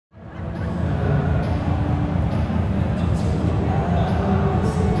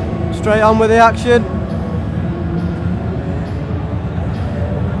straight on with the action.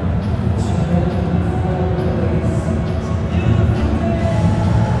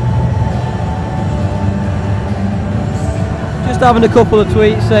 Just having a couple of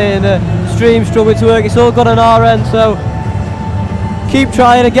tweets saying stream struggling to work. It's all got on our end, so keep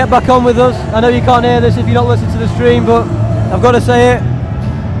trying and get back on with us. I know you can't hear this if you're not listening to the stream, but I've got to say it.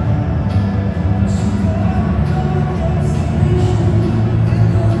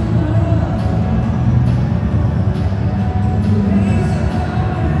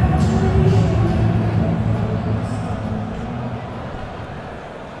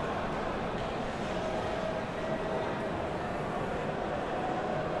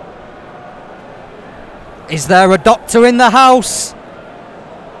 Is there a doctor in the house?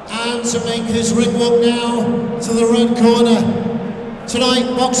 And to make his ring walk now to the red corner.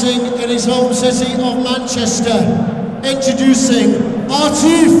 Tonight, boxing in his home city of Manchester. Introducing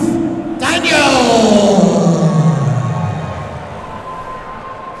Arthif Daniel.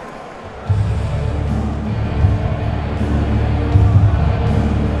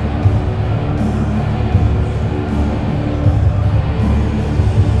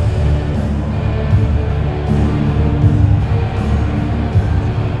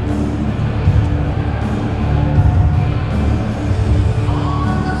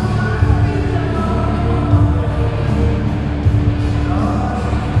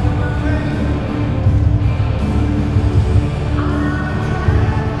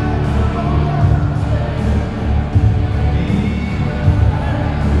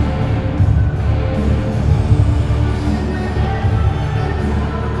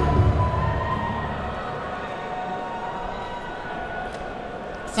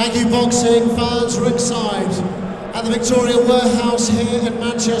 Thank you, boxing fans, ringside at the Victoria Warehouse here in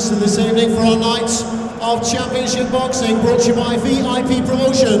Manchester this evening for our night of championship boxing, brought to you by VIP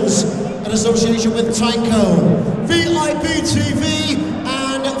Promotions in association with Tyco, VIP TV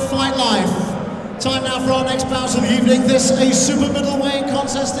and Fight Life. Time now for our next bout of the evening. This a super middleweight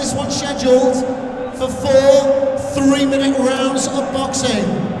contest, this one scheduled for 4 3-minute rounds of boxing.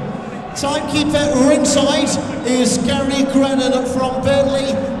 Timekeeper ringside is Gary Grennan from Burnley,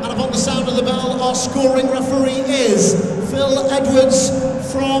 and upon the sound of the bell, our scoring referee is Phil Edwards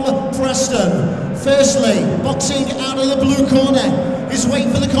from Preston. Firstly, boxing out of the blue corner, his weight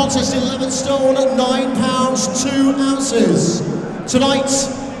for the contest 11 stone 9 pounds 2 ounces. Tonight,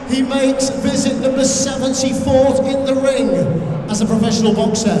 he makes visit number 74 in the ring as a professional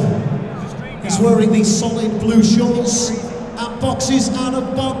boxer. He's wearing these solid blue shorts and boxes out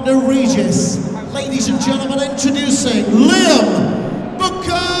of Bognor Regis. Ladies and gentlemen, introducing Liam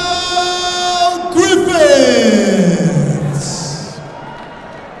Bucko Griffiths.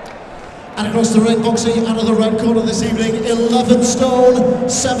 And across the ring, boxing out of the red corner this evening, 11 stone,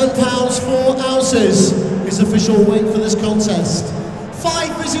 7 pounds 4 ounces, his official weight for this contest.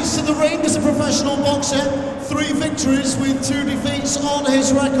 5 visits to the ring as a professional boxer, 3 victories with 2 defeats on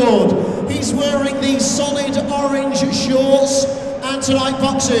his record. He's wearing these solid orange shorts and tonight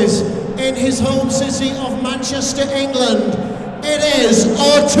boxes in his home city of Manchester, England. It is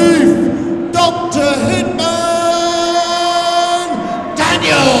Arthif Dr. Hitman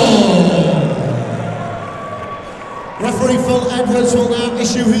Daniel. Referee Phil Edwards will now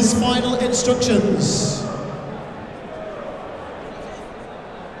issue his final instructions.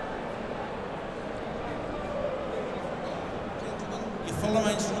 Follow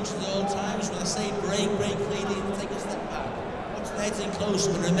my instructions at all times. When I say break, break cleanly and take a step back. Watch the heads in close,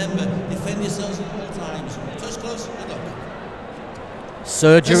 but remember, defend yourselves at all times. Touch close, good luck.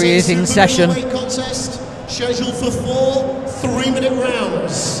 Surgery is in session. Contest scheduled for 4 3-minute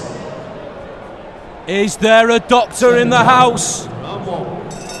rounds. Is there a doctor in the house?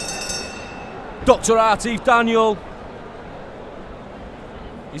 Dr. Arthif Daniel.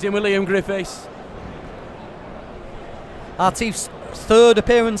 He's in with Liam Griffiths. Arthif's third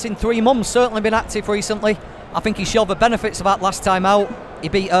appearance in 3 months, certainly been active recently. I think he showed the benefits of that last time out. He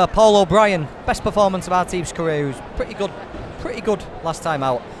beat Paul O'Brien, best performance of Arthif's career. He was pretty good last time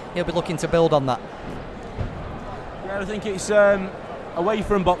out. He'll be looking to build on that. Yeah, I think it's away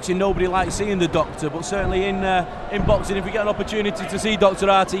from boxing, nobody likes seeing the doctor, but certainly in boxing, if we get an opportunity to see Dr.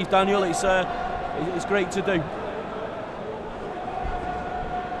 Arthif Daniel, it's great to do.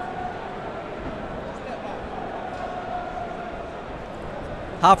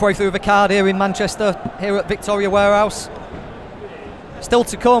 Halfway through the card here in Manchester, here at Victoria Warehouse. Still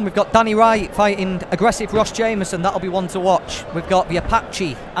to come, we've got Danny Wright fighting aggressive Ross Jameson. That'll be one to watch. We've got the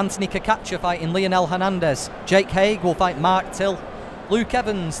Apache, Anthony Kakacha fighting Lionel Hernandez. Jake Haig will fight Mark Till. Luke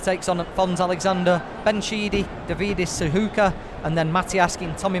Evans takes on Fons Alexander, Ben Sheedy, Davidis Suhuka, and then Matty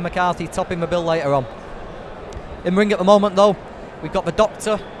Askin, Tommy McCarthy topping the bill later on. In ring at the moment though, we've got the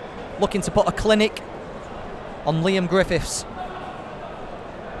Doctor looking to put a clinic on Liam Griffiths.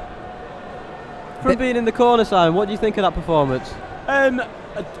 From being in the corner, Simon, what do you think of that performance? Like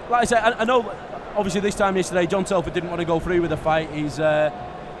I said, I know obviously this time yesterday John Telford didn't want to go through with the fight.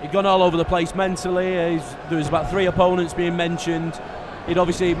 He'd gone all over the place mentally. There was about 3 opponents being mentioned. He'd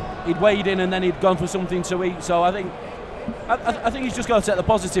weighed in and then he'd gone for something to eat. So I think he's just got to take the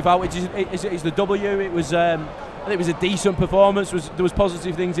positive out, which is the W. I think it was a decent performance. There was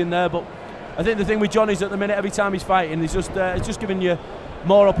positive things in there, but I think the thing with John is at the minute, every time he's fighting, it's just giving you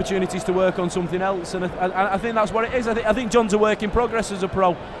more opportunities to work on something else, and I think that's what it is. I think John's a work in progress as a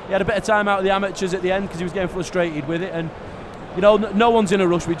pro. He had a bit of time out of the amateurs at the end because he was getting frustrated with it, and you know, no one's in a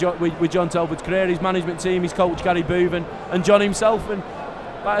rush with John Telford's career. His management team, his coach Gary Booth, and John himself. And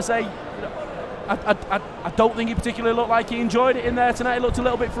like I say, I don't think he particularly looked like he enjoyed it in there tonight. He looked a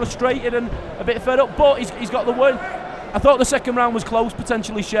little bit frustrated and a bit fed up, but he's got the win. I thought the second round was close,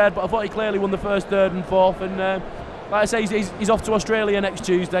 potentially shared, but I thought he clearly won the first, third and fourth. And like I say, he's off to Australia next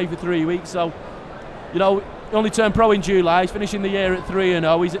Tuesday for 3 weeks. So, you know, he only turned pro in July. He's finishing the year at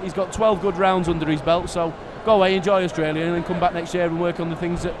 3-0. He's got 12 good rounds under his belt. So go away, enjoy Australia, and then come back next year and work on the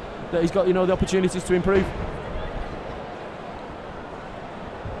things that he's got, you know, the opportunities to improve.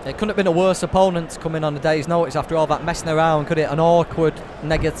 It couldn't have been a worse opponent to come in on a day's notice after all that messing around, could it? An awkward,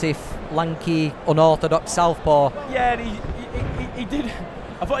 negative, lanky, unorthodox southpaw. Yeah, he did.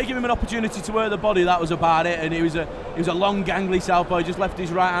 I thought he'd give him an opportunity to work the body. That was about it. And he was a long, gangly southpaw. He just left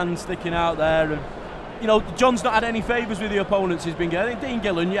his right hand sticking out there. And you know, John's not had any favours with the opponents he's been getting. Dean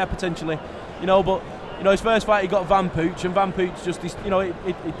Gillen, yeah, potentially. You know, but you know, his first fight he got Van Pooch, and Van Pooch just, you know,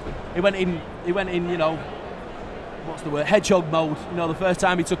 he went in, you know, what's the word, hedgehog mode. You know, the first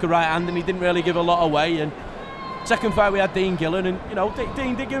time he took a right hand and he didn't really give a lot away. And second fight we had Dean Gillen, and you know,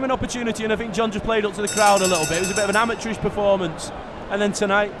 Dean did give him an opportunity, and I think John just played up to the crowd a little bit. It was a bit of an amateurish performance. And then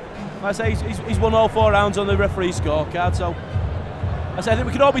tonight, like I say, he's won all 4 rounds on the referee's scorecard. So I think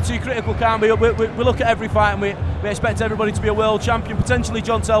we can all be too critical, can't we? We look at every fight and we expect everybody to be a world champion. Potentially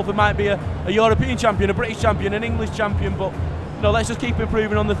John Telford might be a European champion, a British champion, an English champion, but you know, let's just keep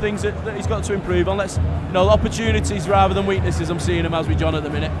improving on the things that he's got to improve on. Let's, you know, opportunities rather than weaknesses. I'm seeing him as with John at the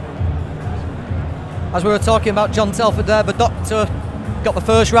minute. As we were talking about John Telford there, the Doctor got the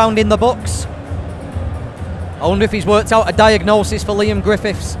first round in the books. I wonder if he's worked out a diagnosis for Liam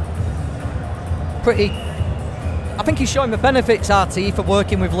Griffiths. I think he's showing the benefits, Arthif, of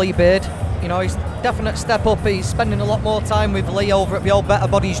working with Lee Beard. You know, he's definite step up. He's spending a lot more time with Lee over at the old Better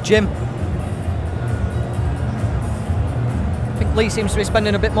Bodies gym. I think Lee seems to be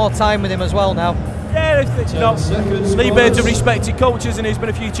spending a bit more time with him as well now. Yeah, you know, Lee Beard's a respected coach, isn't he? There's been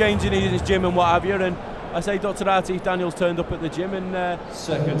a few changes in his gym and what have you, and I say Dr. Arthif Daniels turned up at the gym, and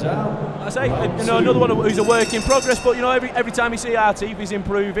second down. I say, you know, another one who's a work in progress, but you know, every time you see Arthif, he's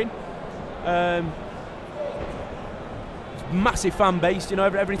improving. Massive fan base, you know,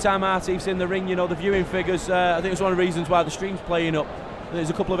 every time Arthif's in the ring, you know, the viewing figures, I think it's one of the reasons why the stream's playing up. There's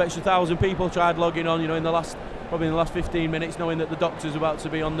a couple of extra 1,000 people tried logging on, you know, probably in the last 15 minutes, knowing that the Doctor's about to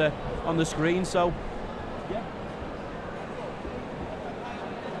be on the screen. So yeah.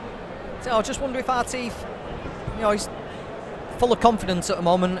 So I just wonder if Arthif, you know, he's full of confidence at the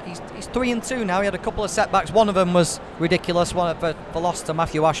moment. He's 3-2 now. He had a couple of setbacks. One of them was ridiculous. One of the loss to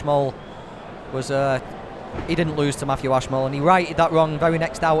Matthew Ashmole was he didn't lose to Matthew Ashmole, and he righted that wrong very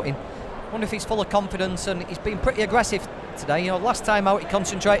next outing. I wonder if he's full of confidence, and he's been pretty aggressive today. You know, last time out he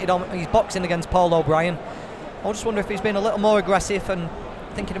concentrated on his boxing against Paul O'Brien. I just wonder if he's been a little more aggressive and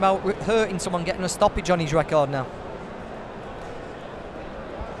thinking about hurting someone, getting a stoppage on his record now.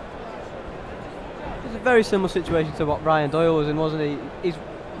 It's a very similar situation to what Ryan Doyle was in, wasn't he? He's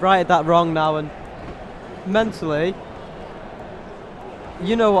righted that wrong now, and mentally,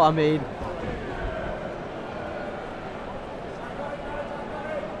 you know what I mean.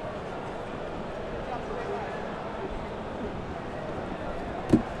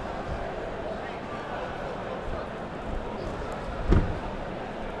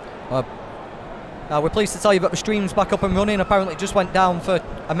 We're pleased to tell you that the stream's back up and running. Apparently it just went down for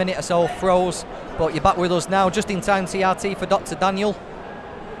a minute or so, froze, but you're back with us now, just in time to see RT for Dr. Daniel.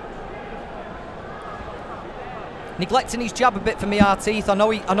 Neglecting his jab a bit for me, Arthif. I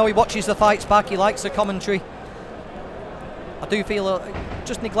know he watches the fights back, he likes the commentary. I do feel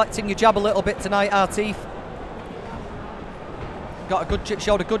just neglecting your jab a little bit tonight, Arthif.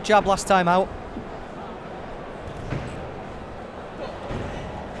 Showed a good jab last time out.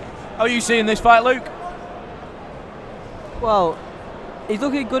 How are you seeing this fight, Luke? Well, he's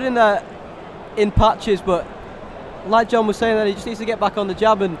looking good in there, in patches, but like John was saying, that he just needs to get back on the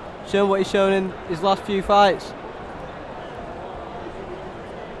jab and show him what he's shown in his last few fights.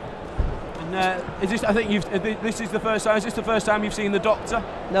 And is this? I think this is the first time. Is this the first time you've seen the Doctor?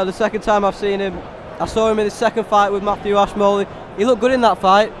 No, the second time I've seen him. I saw him in his second fight with Matthew Ashmole. He looked good in that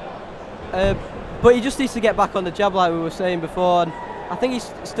fight, but he just needs to get back on the jab, like we were saying before. And I think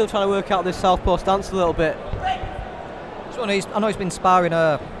he's still trying to work out this southpaw stance a little bit. So I know he's been sparring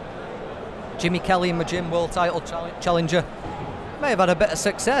Jimmy Kelly in the gym, world title challenger. May have had a bit of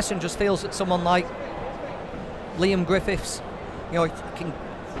success and just feels that someone like Liam Griffiths, you know,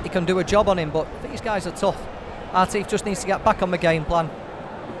 he can do a job on him, but these guys are tough. Arthif just needs to get back on the game plan.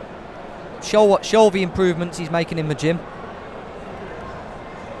 Show the improvements he's making in the gym.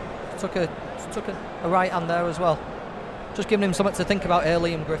 Took a right hand there as well. Just giving him something to think about here,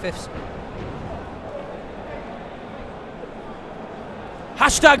 Liam Griffiths.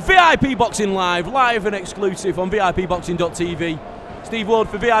 Hashtag VIP Boxing Live and exclusive on VIPboxing.tv. Steve Ward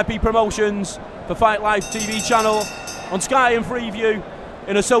for VIP Promotions, for Fight Life TV channel, on Sky and Freeview,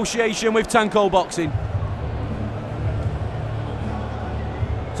 in association with Tanko Boxing.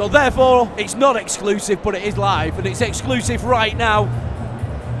 So therefore, it's not exclusive, but it is live, and it's exclusive right now.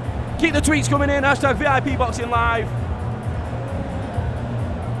 Keep the tweets coming in, hashtag VIP Boxing Live.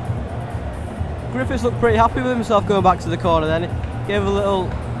 Griffiths looked pretty happy with himself going back to the corner then. He gave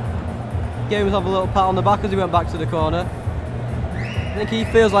himself a little pat on the back as he went back to the corner. I think he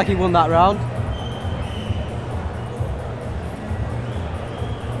feels like he won that round.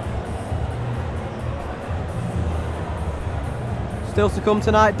 Still to come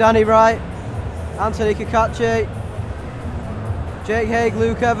tonight, Danny Wright, Anthony Kakachi, Jake Hague,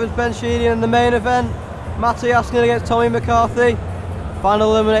 Luke Evans, Ben Sheehan in the main event, Matty Askin against Tommy McCarthy.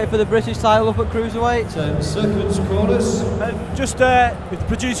 Final eliminator for the British title up at cruiserweight. 10 seconds, corners. Just with the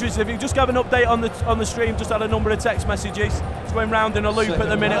producers, if you just have an update on the stream, just had a number of text messages. It's going round in a loop at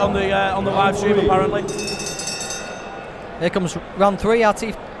the minute on the live stream apparently. Here comes round 3,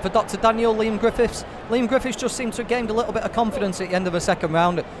 Arthif for Dr. Daniel, Liam Griffiths. Liam Griffiths just seemed to have gained a little bit of confidence at the end of the second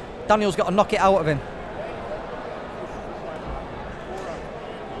round. Daniel's got to knock it out of him.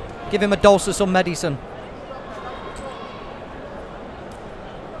 Give him a dose of some medicine.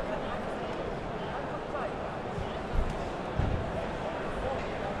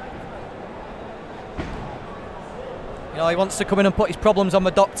 You know, he wants to come in and put his problems on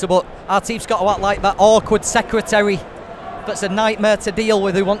the Doctor, but Arthif's got to act like that awkward secretary that's a nightmare to deal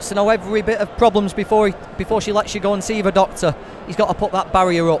with, who wants to know every bit of problems before she lets you go and see the Doctor. He's got to put that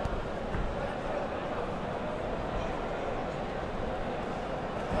barrier up.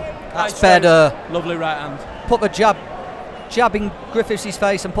 That's better. Lovely right hand. Put the jab in Griffiths'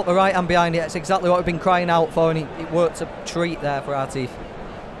 face and put the right hand behind it. That's exactly what we've been crying out for, and it worked a treat there for Arthif.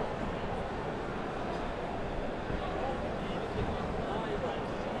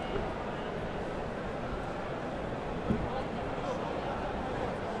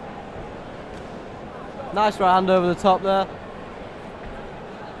 Nice right hand over the top there.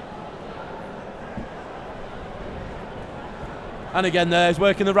 And again there, he's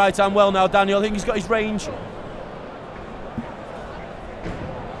working the right hand well now, Daniel. I think he's got his range.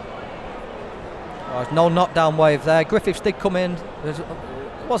 Oh, there's no knockdown wave there. Griffiths did come in. There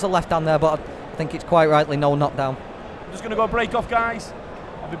was a left hand there, but I think it's quite rightly no knockdown. I'm just going to go break off, guys.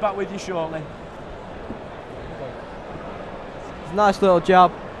 I'll be back with you shortly. It's a nice little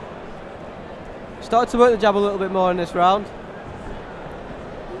jab. Started to work the jab a little bit more in this round.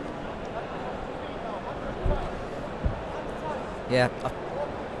 Yeah,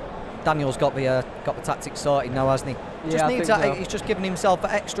 Daniel's got the tactics sorted now, hasn't he? Yeah, He's just giving himself an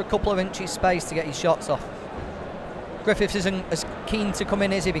extra couple of inches space to get his shots off. Griffiths isn't as keen to come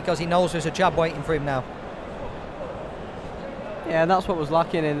in, is he? Because he knows there's a jab waiting for him now. Yeah, and that's what was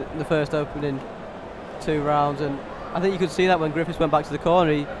lacking in the first opening 2 rounds, and I think you could see that when Griffiths went back to the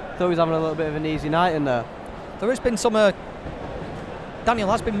corner. He thought he was having a little bit of an easy night in there. There has been some... Daniel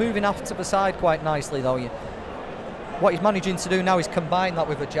has been moving off to the side quite nicely, though. What he's managing to do now is combine that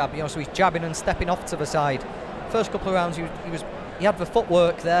with a jab, you know, so he's jabbing and stepping off to the side. First couple of rounds, he had the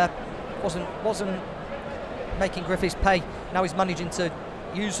footwork there, wasn't making Griffiths pay. Now he's managing to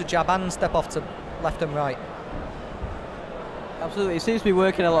use the jab and step off to left and right. Absolutely, he seems to be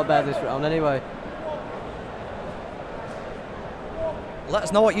working a lot better this round anyway. Let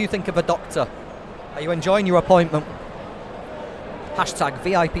us know what you think of a Doctor. Are you enjoying your appointment? Hashtag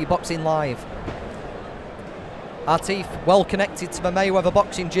VIP Boxing Live. Arthif, well connected to the Mayweather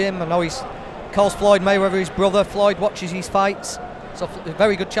boxing gym. I know he calls Floyd Mayweather his brother. Floyd watches his fights, so a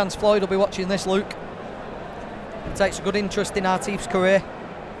very good chance Floyd will be watching this, Luke. takes a good interest in Arthif's career.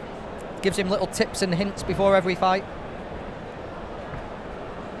 Gives him little tips and hints before every fight.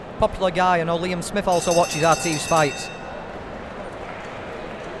 Popular guy. I know Liam Smith also watches Arthif's fights.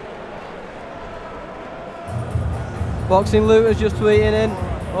 Boxing Luton's just tweeting in.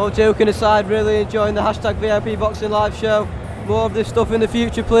 All joking aside, really enjoying the hashtag VIP Boxing Live show. More of this stuff in the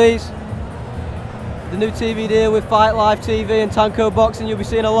future, please. The new TV deal with Fight Live TV and Tanko Boxing, you'll be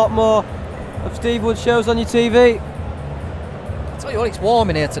seeing a lot more of Steve Wood's shows on your TV. I'll tell you what, it's warm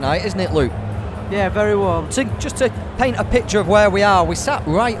in here tonight, isn't it, Luke? Yeah, very warm. Just to paint a picture of where we are, we sat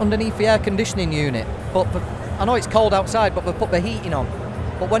right underneath the air conditioning unit. But I know it's cold outside, but we've put the heating on.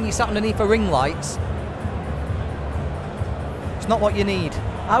 But when you sat underneath the ring lights, it's not what you need.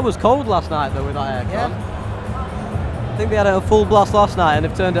 I was cold last night though with that aircon. Yeah. I think they had it a full blast last night and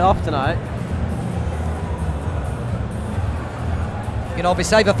they've turned it off tonight. You know,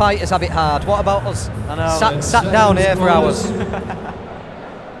 Besavor fighters have it hard. What about us? I know. Sat down here for hours.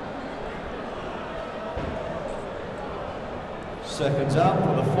 Seconds out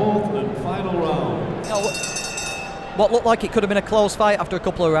for the fourth and final round. You know, what looked like it could have been a close fight after a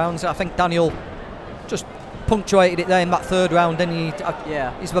couple of rounds, I think Daniel just punctuated it there in that third round, didn't he?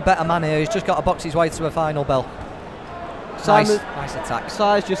 Yeah. He's the better man here. He's just got to box his way to a final bell. Nice attack.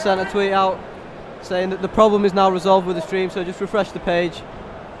 Si's just sent a tweet out saying that the problem is now resolved with the stream, so just refresh the page.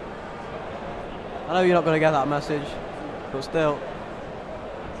 I know you're not going to get that message, but still.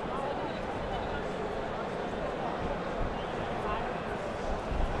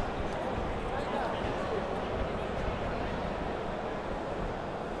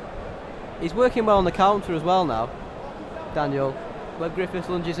 He's working well on the counter as well now, Daniel. When Griffiths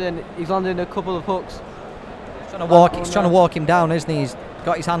lunges in, he's landing a couple of hooks. He's trying to walk him down, isn't he? He's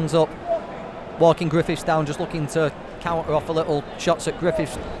got his hands up, walking Griffiths down, just looking to counter off a little shots at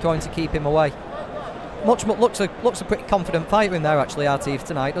Griffiths, trying to keep him away. Looks a pretty confident fighter in there actually, Arthif,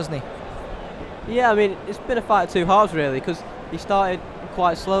 tonight, doesn't he? Yeah, I mean, it's been a fight of two halves really, because he started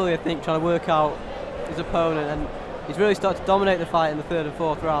quite slowly, I think, trying to work out his opponent, and he's really started to dominate the fight in the third and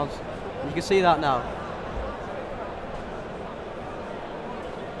fourth rounds. And you can see that now.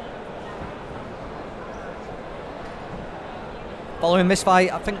 Following this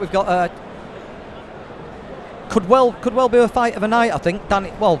fight, I think we've got a could well be a fight of a night. I think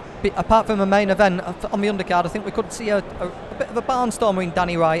apart from the main event on the undercard, I think we could see a bit of a barnstorm between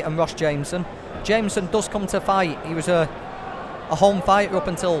Danny Wright and Ross Jameson. Jameson does come to fight. He was a home fighter up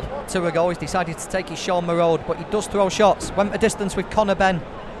until 2 ago. He's decided to take his show on the road, but he does throw shots. Went a distance with Conor Benn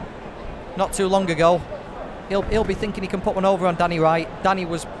not too long ago. He'll be thinking he can put one over on Danny Wright. Danny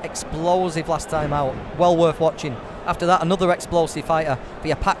was explosive last time out. Well worth watching. After that, another explosive fighter,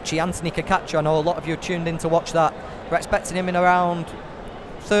 the Apache, Anthony Cacacho. I know a lot of you tuned in to watch that. We're expecting him in around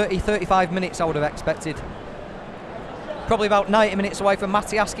 30-35 minutes, I would have expected. Probably about 90 minutes away from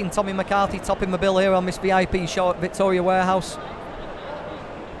Matty asking Tommy McCarthy topping the bill here on this VIP show at Victoria Warehouse.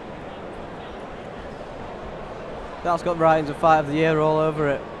 That's got Writings of Fight of the Year all over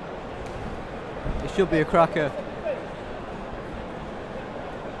it. It should be a cracker.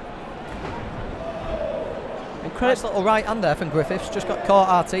 Nice little right hand there from Griffiths, just got caught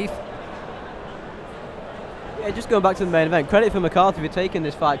Arthif. Yeah, just going back to the main event, credit for McCarthy for taking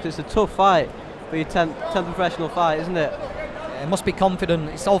this fight, because it's a tough fight for your 10th professional fight, isn't it? Yeah, he must be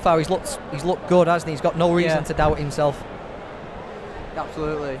confident. So far he's looked good, hasn't he? He's got no reason to doubt himself.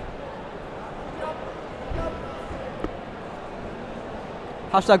 Absolutely.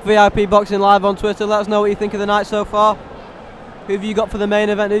 Hashtag VIP Boxing Live on Twitter. Let us know what you think of the night so far. Who have you got for the main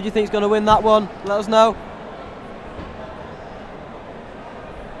event? Who do you think is going to win that one? Let us know.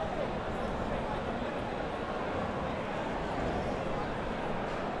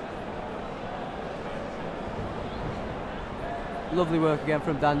 Lovely work again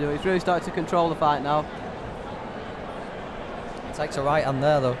from Daniel. He's really started to control the fight now. Takes a right hand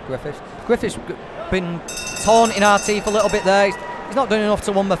there though, Griffiths. Griffiths been taunting Arthif a little bit there. He's not doing enough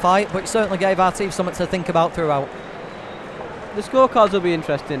to win the fight, but he certainly gave Arthif something to think about throughout. The scorecards will be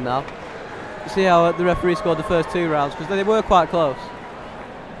interesting now. See how the referee scored the first 2 rounds, because they were quite close.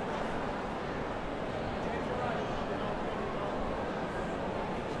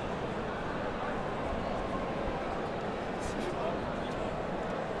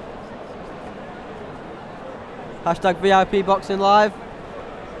 Hashtag VIP Boxing Live.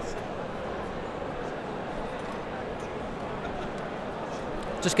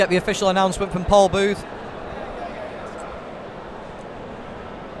 Just get the official announcement from Paul Booth.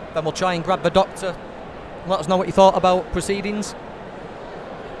 Then we'll try and grab the doctor. Let us know what you thought about proceedings.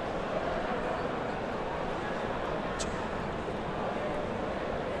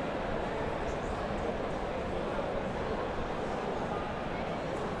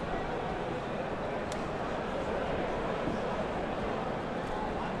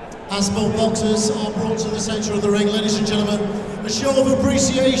 as both boxers are brought to the centre of the ring. Ladies and gentlemen, a show of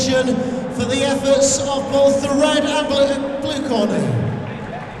appreciation for the efforts of both the red and blue corner.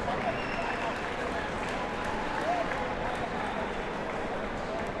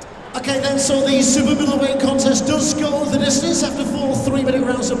 Okay then, so the super middleweight contest does go the distance. After 4 3-minute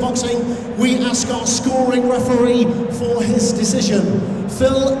rounds of boxing, we ask our scoring referee for his decision.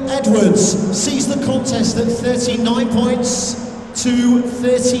 Phil Edwards sees the contest at 39 points to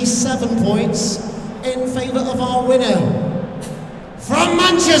 37 points in favour of our winner. From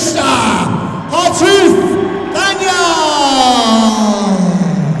Manchester, Arthif Daniel!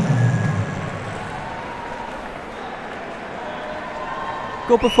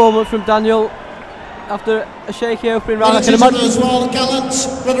 Good performance from Daniel after a shaky opening round. As well, gallant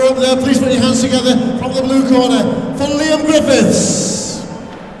runner up there, please put your hands together from the blue corner for Liam Griffiths.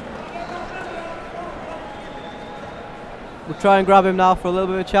 We'll try and grab him now for a little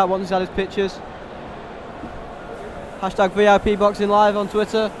bit of a chat once he's had his pictures. Hashtag VIP Boxing Live on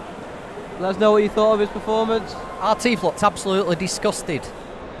Twitter. Let us know what you thought of his performance. Arthif looked absolutely disgusted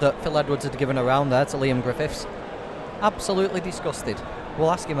that Phil Edwards had given a round there to Liam Griffiths. Absolutely disgusted. We'll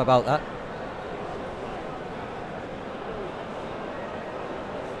ask him about that.